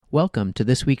Welcome to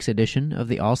this week's edition of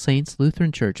the All Saints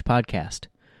Lutheran Church podcast.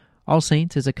 All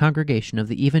Saints is a congregation of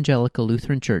the Evangelical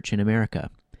Lutheran Church in America.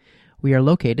 We are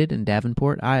located in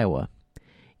Davenport, Iowa.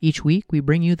 Each week we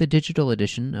bring you the digital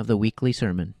edition of the weekly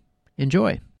sermon.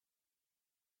 Enjoy!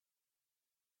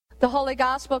 The Holy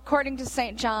Gospel according to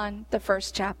St. John, the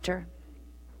first chapter.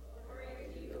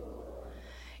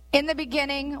 In the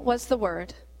beginning was the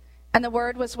Word, and the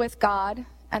Word was with God,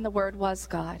 and the Word was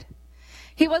God.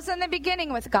 He was in the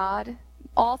beginning with God.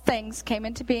 All things came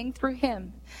into being through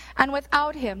him, and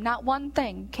without him not one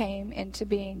thing came into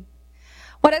being.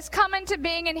 What has come into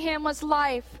being in him was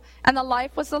life, and the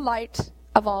life was the light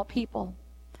of all people.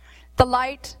 The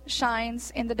light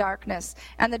shines in the darkness,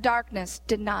 and the darkness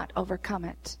did not overcome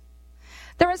it.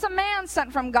 There was a man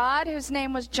sent from God whose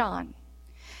name was John.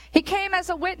 He came as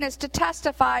a witness to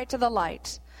testify to the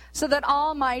light, so that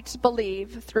all might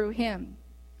believe through him.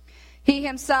 He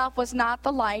himself was not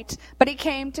the light, but he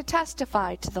came to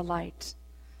testify to the light.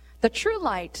 The true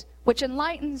light, which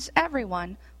enlightens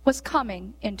everyone, was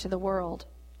coming into the world.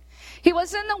 He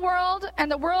was in the world, and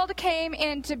the world came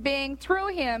into being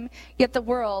through him, yet the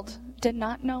world did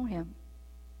not know him.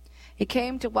 He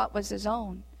came to what was his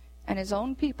own, and his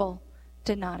own people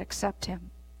did not accept him.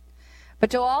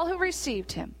 But to all who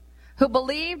received him, who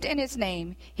believed in his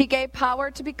name, he gave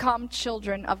power to become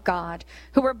children of God,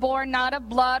 who were born not of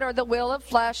blood or the will of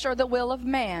flesh or the will of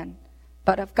man,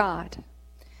 but of God.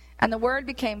 And the Word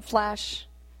became flesh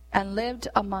and lived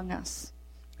among us.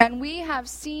 And we have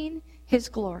seen his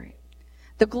glory,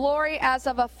 the glory as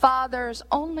of a Father's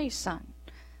only Son,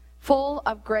 full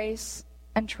of grace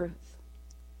and truth.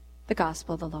 The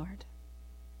Gospel of the Lord.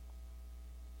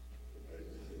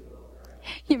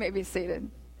 You may be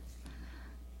seated.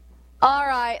 All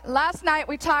right, last night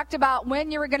we talked about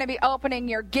when you were going to be opening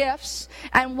your gifts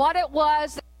and what it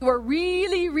was that you were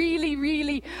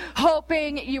really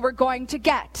hoping you were going to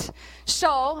get.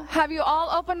 So, have you all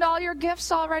opened all your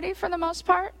gifts already for the most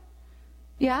part?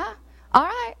 Yeah? All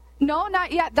right. No,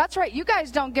 not yet. That's right. You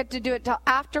guys don't get to do it till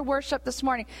after worship this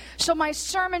morning. So my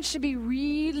sermon should be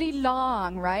really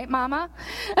long, right, Mama?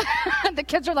 The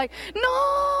kids are like,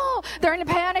 no! They're in a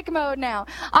panic mode now.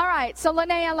 All right. So,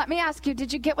 Linnea, let me ask you,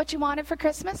 did you get what you wanted for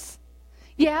Christmas?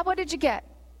 Yeah? What did you get?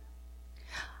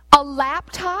 A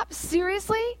laptop?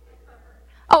 Seriously?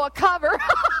 Oh, a cover.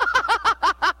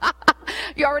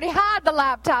 You already had the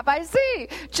laptop. I see.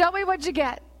 Joey, what'd you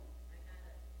get?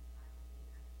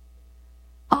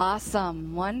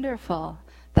 Awesome. Wonderful.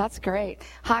 That's great.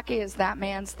 Hockey is that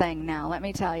man's thing now, let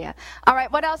me tell you. All right,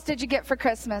 what else did you get for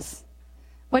Christmas?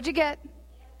 What'd you get?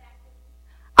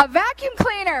 A vacuum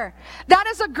cleaner. That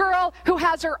is a girl who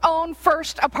has her own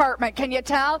first apartment. Can you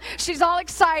tell? She's all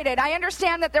excited. I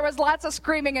understand that there was lots of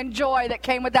screaming and joy that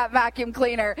came with that vacuum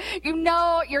cleaner. You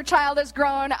know your child is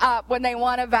growing up when they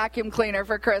want a vacuum cleaner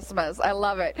for Christmas. I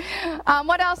love it.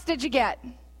 What else did you get?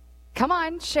 Come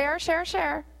on, share.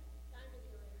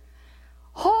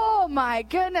 Oh, my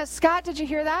goodness. Scott, did you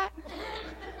hear that?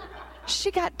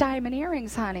 She got diamond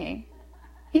earrings, honey.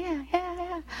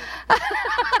 Yeah.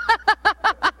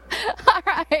 All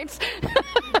right.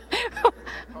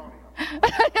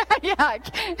 Yeah.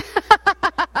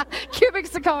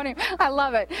 Cubic zirconium. I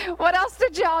love it. What else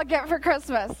did y'all get for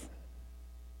Christmas?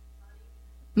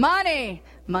 Money.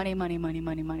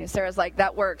 Sarah's like,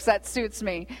 that works. That suits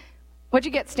me. What'd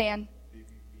you get, Stan?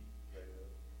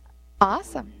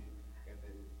 Awesome.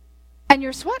 And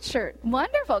your sweatshirt.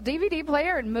 Wonderful. DVD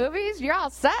player and movies. You're all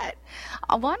set.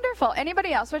 Wonderful.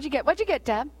 Anybody else? What'd you get? What'd you get,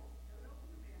 Deb?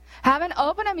 Haven't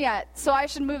opened them yet, so I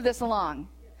should move this along.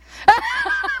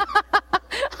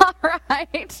 All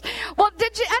right. Well,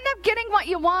 did you end up getting what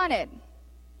you wanted?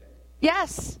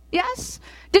 Yes.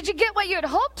 Did you get what you had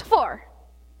hoped for?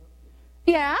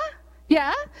 Yeah?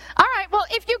 All right. Well,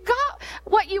 if you got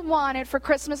what you wanted for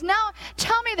Christmas, now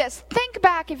tell me this. Think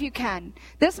back if you can.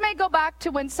 This may go back to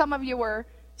when some of you were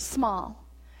small.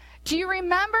 Do you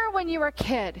remember when you were a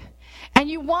kid and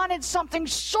you wanted something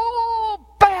so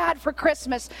bad for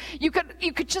Christmas? You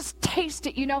could just taste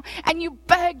it, and you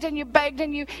begged and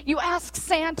you asked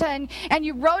Santa and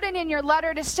you wrote it in your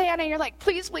letter to Santa and you're like,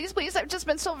 please, I've just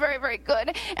been so very, very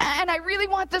good. And I really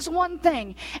want this one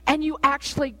thing. And you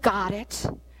actually got it.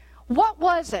 What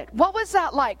was it? What was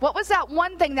that like? What was that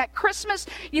one thing, that Christmas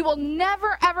you will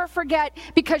never, ever forget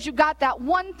because you got that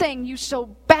one thing you so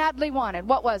badly wanted?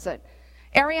 What was it?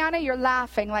 Ariana, you're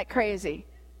laughing like crazy.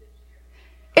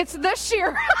 It's this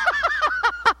year.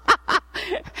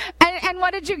 And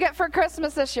what did you get for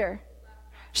Christmas this year?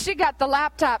 She got the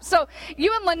laptop. So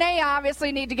you and Linnea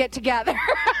obviously need to get together.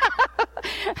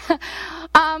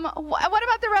 What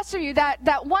about the rest of you?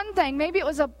 That one thing, maybe it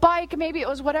was a bike, maybe it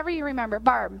was whatever you remember.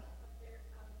 Barb.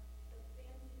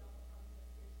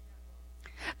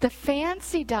 The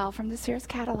fancy doll from the Sears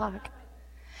catalog.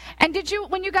 And did you,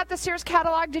 when you got the Sears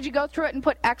catalog, did you go through it and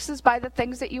put X's by the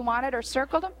things that you wanted or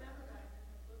circled them?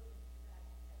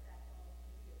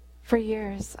 For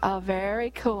years. Oh,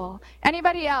 very cool.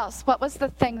 Anybody else? What was the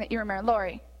thing that you remember?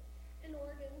 Lori? An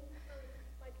organ for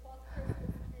my 12th Christmas,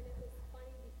 and it was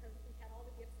funny because we had all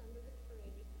the gifts under the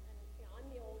tree, and I'm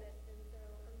the oldest, and so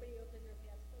everybody opened their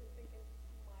gifts, and I'm thinking,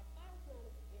 my car's not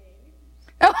as big.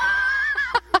 I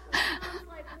was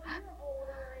like, well, you're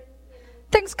older,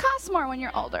 and Things cost more when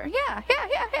you're older. Yeah.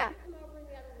 come over in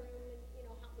the other room and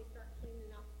help me start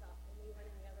cleaning up stuff, and we went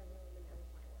in the other room, and there was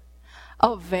my organ.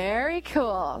 Oh, very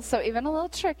cool. So even a little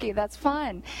tricky. That's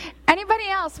fun. Anybody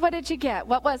else? What did you get?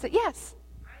 What was it? Yes.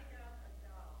 I got a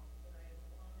doll that I have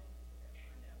wanted forever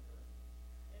and ever,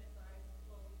 and its eyes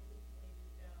closed with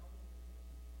maybe down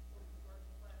with the dark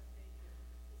plastic and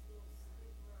this little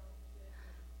stick around it.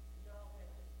 The doll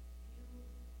had this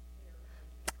huge hair and I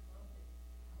just loved it.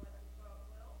 But I thought,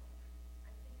 well,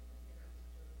 I think the hair is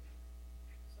dirty.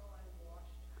 So I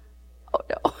washed her hair. Oh,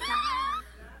 no. You're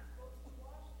not supposed to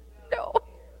wash the doll's No.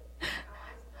 hair.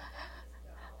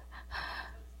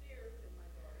 Upstairs in my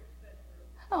daughter's bedroom.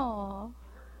 Oh.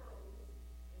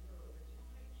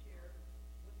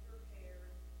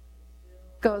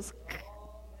 Goes.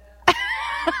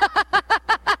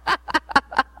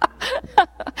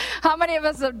 How many of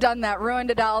us have done that? Ruined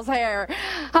a doll's hair.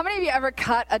 How many of you ever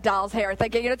cut a doll's hair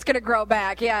thinking it's going to grow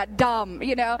back? Yeah, dumb,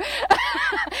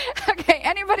 Okay,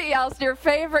 anybody else? Your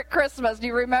favorite Christmas? Do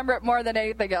you remember it more than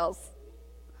anything else?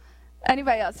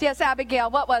 Anybody else? Yes,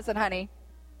 Abigail. What was it, honey?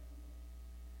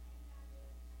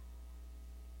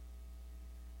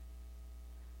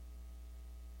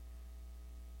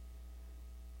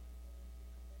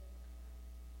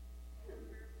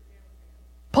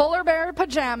 Polar bear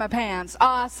pajama pants.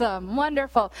 Awesome.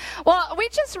 Wonderful. Well, we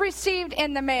just received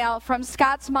in the mail from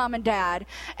Scott's mom and dad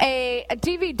a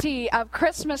DVD of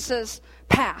Christmases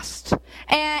past.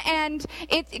 And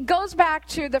it goes back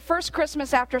to the first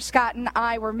Christmas after Scott and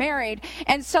I were married.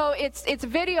 And so it's a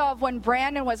video of when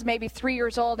Brandon was maybe 3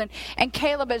 years old and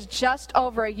Caleb is just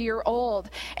over a year old.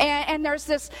 And there's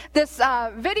this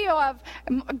video of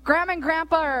Grandma and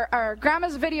Grandpa or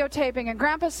Grandma's videotaping and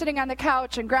Grandpa's sitting on the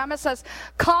couch and Grandma says,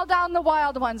 "Call down the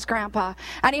wild ones, Grandpa."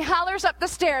 And he hollers up the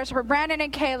stairs for Brandon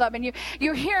and Caleb. And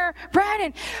you hear,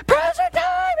 "Brandon, present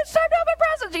time! It's time to open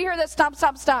presents!" You hear this, stop,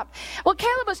 stop, stop. Well,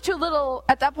 Caleb was too little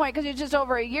at that point because he was just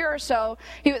over a year or so.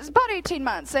 He was about 18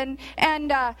 months. And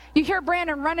you hear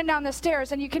Brandon running down the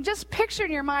stairs, and you can just picture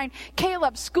in your mind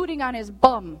Caleb scooting on his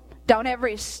bum down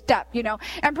every step,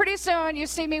 And pretty soon you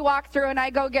see me walk through and I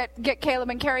go get Caleb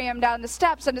and carry him down the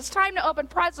steps, and it's time to open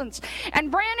presents. And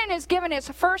Brandon is given his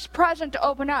first present to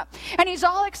open up. And he's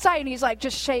all excited. He's like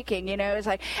just shaking, He's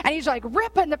like, and he's like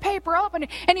ripping the paper open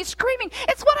and he's screaming,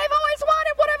 "It's what I've always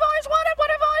wanted, what I've always wanted, what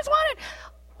I've always wanted."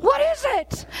 What is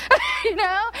it? And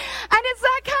it's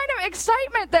that kind of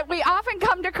excitement that we often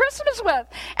come to Christmas with.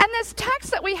 And this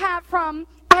text that we have from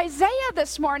Isaiah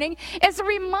this morning is a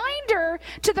reminder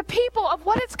to the people of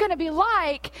what it's going to be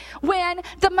like when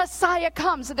the Messiah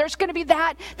comes. There's going to be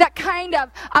that kind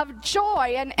of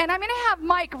joy. And I'm going to have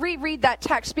Mike reread that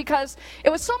text because it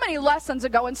was so many lessons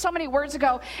ago and so many words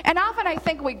ago. And often I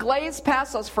think we glaze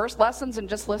past those first lessons and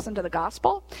just listen to the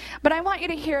gospel. But I want you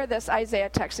to hear this Isaiah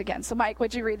text again. So Mike,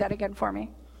 would you read that again for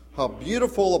me? How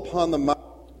beautiful upon the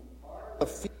mountain are the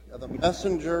feet of the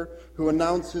messenger who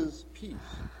announces peace,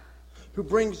 who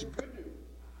brings good news,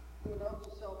 who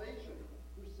announces salvation,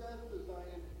 who says to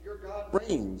Zion, "Your God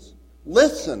reigns."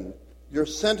 Listen, your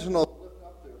sentinels lift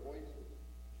up their voices.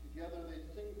 Together they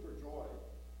sing for joy,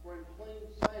 for in plain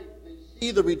sight they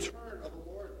see the return of the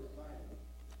Lord to Zion.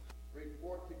 Break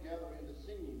forth together into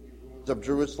singing, you ruins of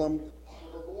Jerusalem,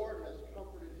 for the Lord has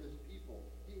comforted his people.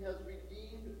 He has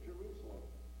redeemed Jerusalem.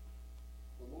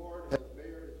 The Lord has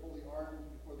bared his holy arms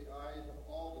before the eyes of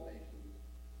all the nations,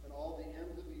 and all the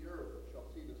ends of the earth shall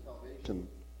see the salvation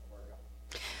of our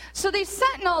God. So these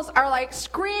sentinels are like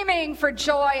screaming for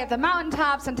joy at the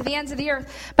mountaintops and to the ends of the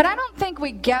earth. But I don't think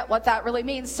we get what that really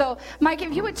means. So, Mike,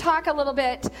 if you would talk a little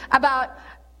bit about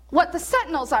what the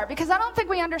sentinels are, because I don't think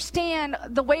we understand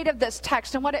the weight of this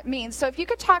text and what it means. So if you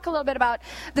could talk a little bit about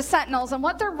the sentinels and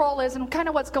what their role is and kind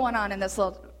of what's going on in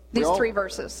these three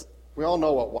verses. We all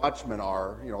know what watchmen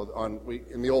are,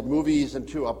 in the old movies and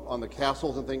too up on the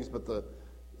castles and things, but the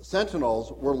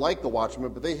sentinels were like the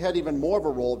watchmen, but they had even more of a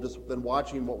role than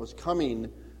watching what was coming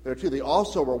there too. They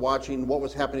also were watching what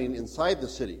was happening inside the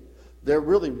city. They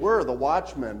really were the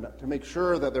watchmen to make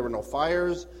sure that there were no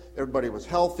fires, everybody was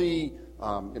healthy.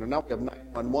 Now we have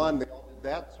 911. They all did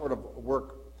that sort of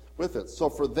work with it. So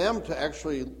for them to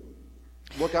actually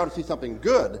look out and see something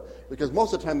good, because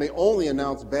most of the time they only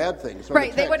announce bad things. So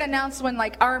Right, they would announce when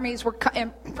like armies were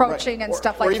approaching and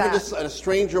stuff like that. Or even just a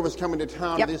stranger was coming to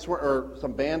town, Yep. or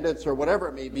some bandits or whatever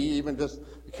it may be, even just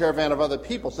a caravan of other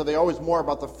people. So they always more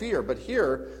about the fear. But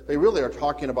here, they really are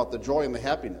talking about the joy and the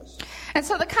happiness. And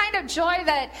so the kind of joy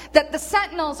that the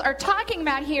sentinels are talking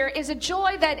about here is a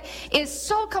joy that is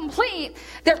so complete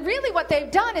that really what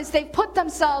they've done is they've put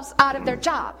themselves out of their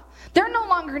job. They're no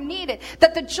longer needed.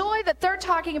 That the joy that they're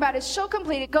talking about is so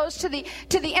complete, it goes to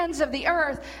the ends of the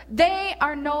earth. They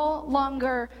are no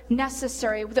longer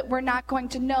necessary, that we're not going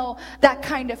to know that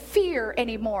kind of fear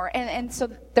anymore. And so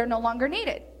they're no longer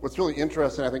needed. What's really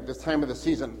interesting, I think, this time of the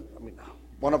season,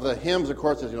 one of the hymns, of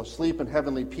course, is, sleep in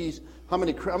heavenly peace. How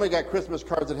many got Christmas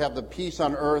cards that have the peace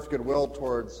on earth, goodwill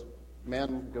towards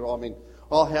men?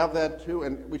 All have that too.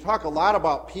 And we talk a lot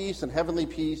about peace and heavenly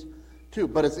peace too,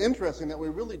 but it's interesting that we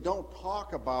really don't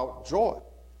talk about joy.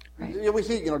 Right. We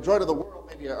see, joy to the world,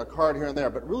 maybe a card here and there,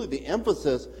 but really the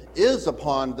emphasis is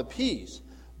upon the peace.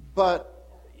 But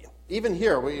even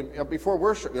here, before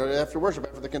worship, after worship,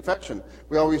 after the confession,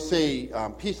 we always say,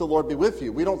 peace of the Lord be with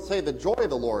you. We don't say the joy of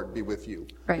the Lord be with you.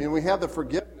 Right. We have the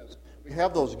forgiveness. We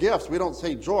have those gifts. We don't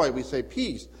say joy, we say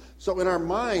peace. So in our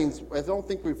minds, I don't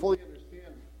think we fully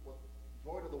understand what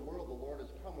joy to the world, the Lord has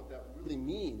come, what that really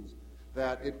means.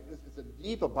 That it's a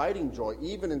deep, abiding joy,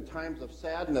 even in times of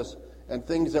sadness and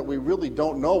things that we really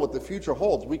don't know what the future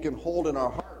holds. We can hold in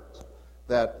our hearts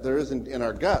that there isn't in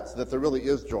our guts, that there really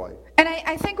is joy. And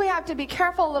I think we have to be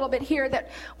careful a little bit here that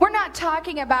we're not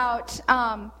talking about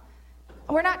a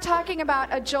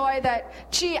joy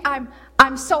that, gee, I'm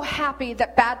so happy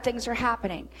that bad things are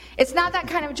happening. It's not that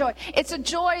kind of joy. It's a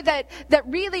joy that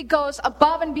really goes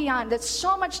above and beyond. That's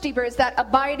so much deeper. It's that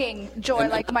abiding joy,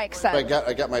 like Mike said.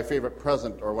 I got my favorite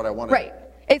present or what I wanted. Right.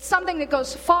 It's something that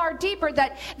goes far deeper,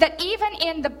 that even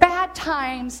in the bad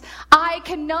times, I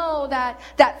can know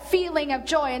that feeling of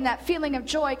joy, and that feeling of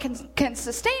joy can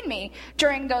sustain me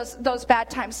during those bad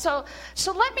times. So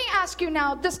let me ask you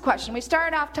now this question. We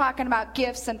started off talking about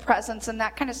gifts and presents and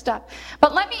that kind of stuff.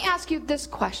 But let me ask you this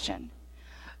question.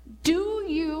 Do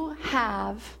you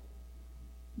have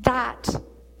that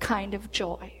kind of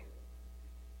joy?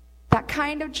 That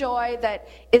kind of joy that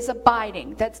is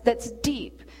abiding, that's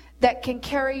deep, that can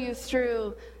carry you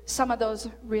through some of those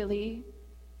really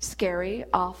scary,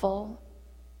 awful,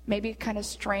 maybe kind of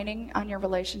straining on your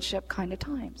relationship kind of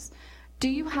times. Do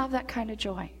you have that kind of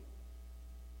joy?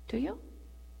 Do you?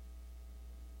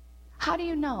 How do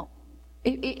you know?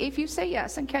 If you say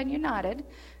yes, and Ken, you nodded.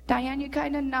 Diane, you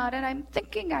kind of nodded. I'm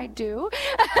thinking I do.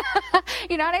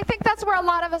 And I think that's where a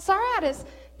lot of us are at is,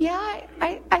 yeah,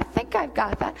 I think I've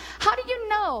got that. How do you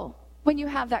know when you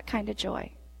have that kind of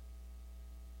joy?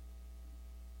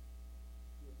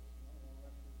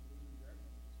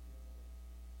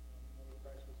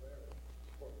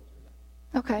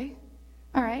 Okay.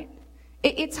 All right.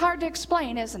 It's hard to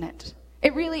explain, isn't it?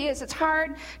 It really is. It's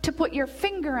hard to put your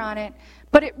finger on it,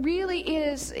 but it really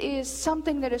is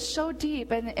something that is so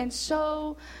deep and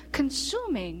so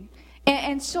consuming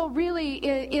and so really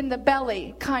in the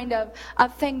belly kind of a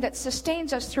thing that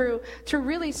sustains us through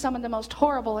really some of the most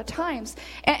horrible of times.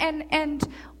 And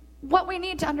what we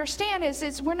need to understand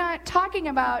is we're not talking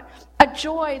about a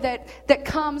joy that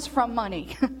comes from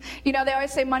money. They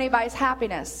always say money buys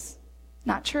happiness.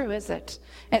 Not true, is it?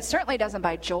 It certainly doesn't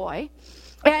buy joy.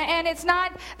 And it's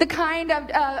not the kind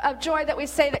of joy that we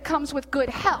say that comes with good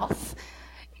health.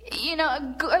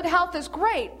 Good health is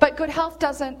great, but good health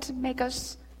doesn't make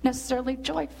us necessarily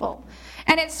joyful.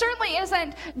 And it certainly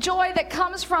isn't joy that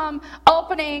comes from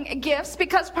opening gifts,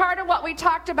 because part of what we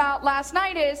talked about last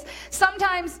night is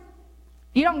sometimes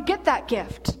you don't get that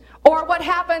gift. Or what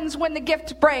happens when the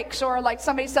gift breaks, or like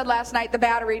somebody said last night, the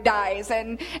battery dies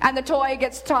and the toy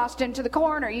gets tossed into the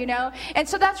corner, And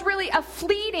so that's really a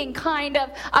fleeting kind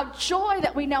of joy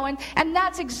that we know, and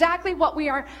that's exactly what we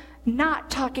are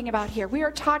not talking about here. We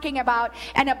are talking about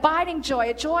an abiding joy,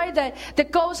 a joy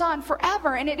that goes on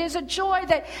forever, and it is a joy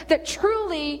that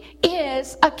truly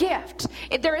is a gift.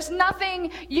 There is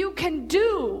nothing you can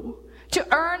do to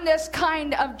earn this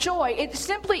kind of joy. It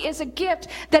simply is a gift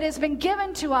that has been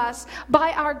given to us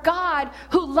by our God,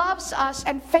 who loves us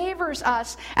and favors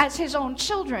us as his own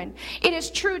children. It is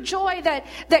true joy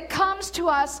that comes to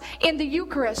us in the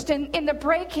Eucharist, in the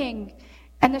breaking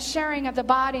and the sharing of the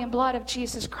body and blood of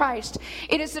Jesus Christ.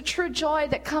 It is the true joy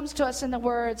that comes to us in the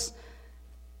words,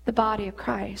 the body of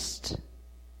Christ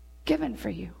given for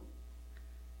you.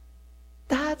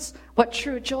 That's what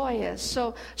true joy is.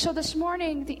 So this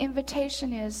morning, the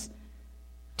invitation is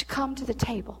to come to the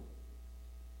table.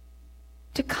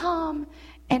 To come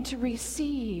and to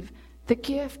receive the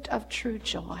gift of true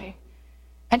joy.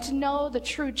 And to know the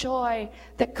true joy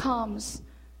that comes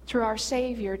through our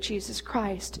Savior, Jesus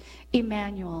Christ,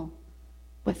 Emmanuel,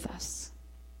 with us.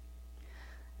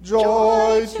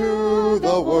 Joy to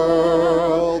the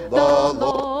world, the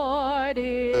Lord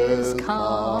is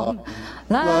come.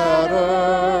 Let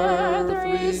earth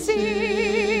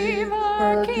receive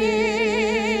her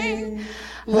King.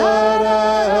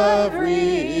 Let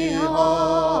every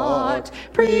heart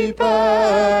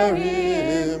prepare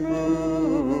him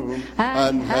room.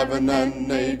 And heaven and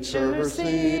nature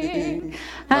sing.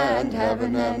 And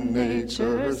heaven and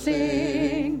nature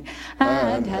sing.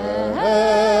 And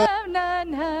heaven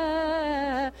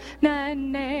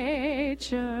and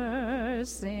nature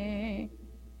sing.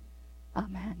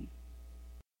 Amen.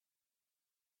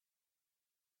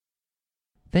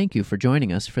 Thank you for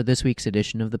joining us for this week's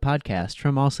edition of the podcast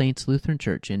from All Saints Lutheran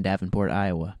Church in Davenport,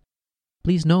 Iowa.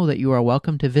 Please know that you are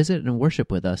welcome to visit and worship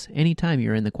with us anytime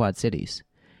you're in the Quad Cities.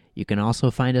 You can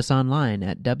also find us online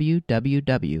at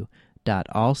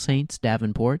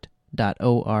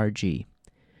www.allsaintsdavenport.org.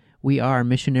 We are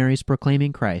missionaries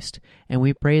proclaiming Christ, and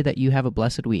we pray that you have a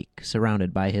blessed week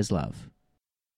surrounded by His love.